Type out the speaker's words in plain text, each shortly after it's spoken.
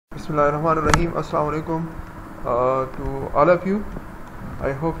Bismillahirrahmanirrahim. Assalamu alaikum to all of you.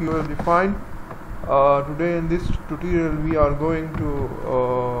 I hope you will be fine. Today in this tutorial we are going to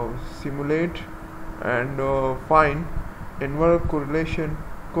simulate and find inverse correlation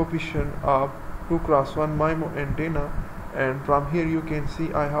coefficient of 2x1 MIMO antenna, and from here you can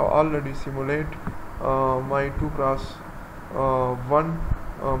see I have already simulated my 2x1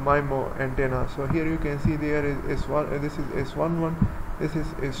 MIMO antenna. So here you can see there is S1, this is S11, this is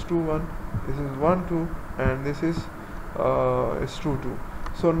S21, this is 12, and this is S22.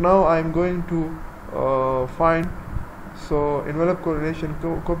 So now I am going to find envelope correlation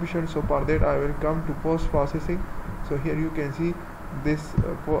coefficient. So for that I will come to post processing. So here you can see this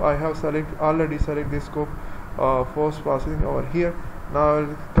I have already select this scope post processing over here. Now I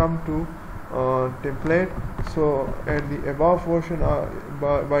will come to template. So at the above portion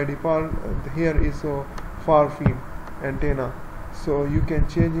by default here is far field antenna, so you can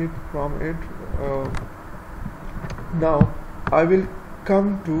change it from it. Now I will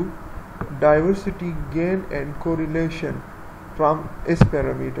come to diversity gain and correlation from S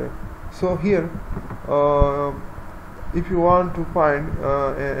parameter. So here if you want to find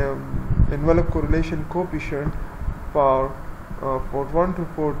envelope correlation coefficient for port 1 to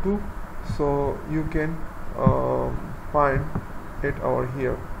port 2, so you can find it over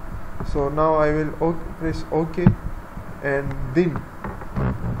here. So now I will press OK, and then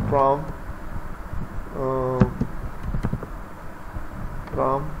from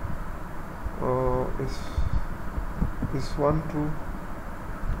is 1 to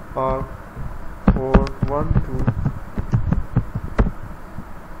or port 1 to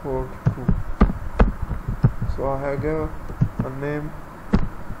port 2. So I have given a name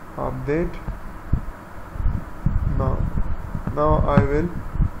update. Now I will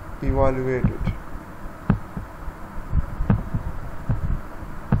evaluate it.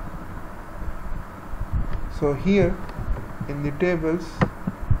 So here in the tables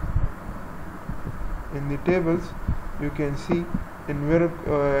you can see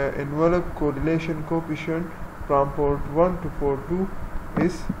envelope correlation coefficient from port 1 to port 2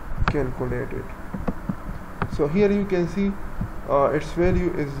 is calculated. So here you can see its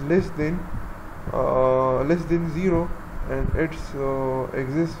value is less than 0, and its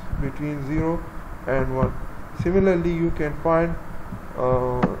exists between 0 and 1. Similarly, you can find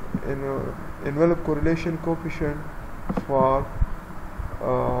envelope correlation coefficient for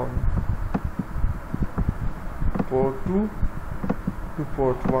port 2 to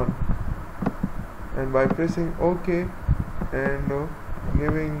port 1, and by pressing OK and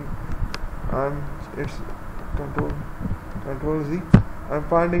giving its control Z, I'm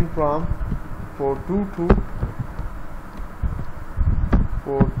finding from port 2 to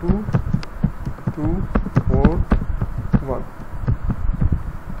port 1.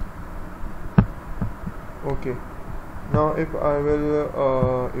 Okay, now if I will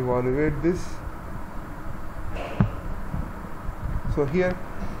evaluate this, so here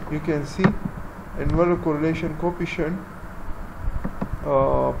you can see envelope correlation coefficient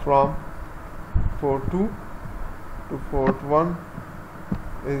from port 2 to port 1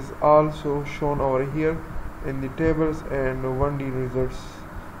 is also shown over here in the tables and 1D results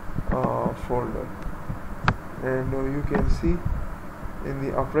folder, and you can see in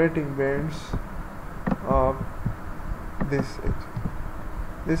the operating bands of this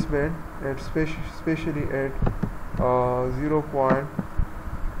band, at especially at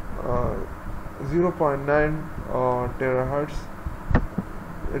 0.9 terahertz,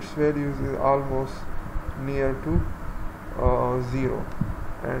 its values is almost near to 0,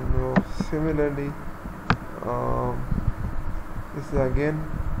 and similarly this is again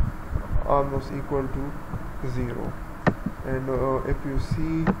almost equal to 0, and if you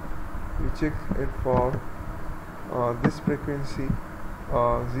see, you check it for this frequency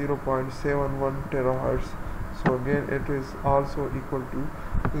 0.71 terahertz, so again it is also equal to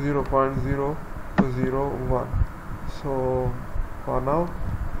 0.001. So for now,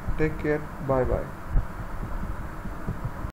 take care, bye bye.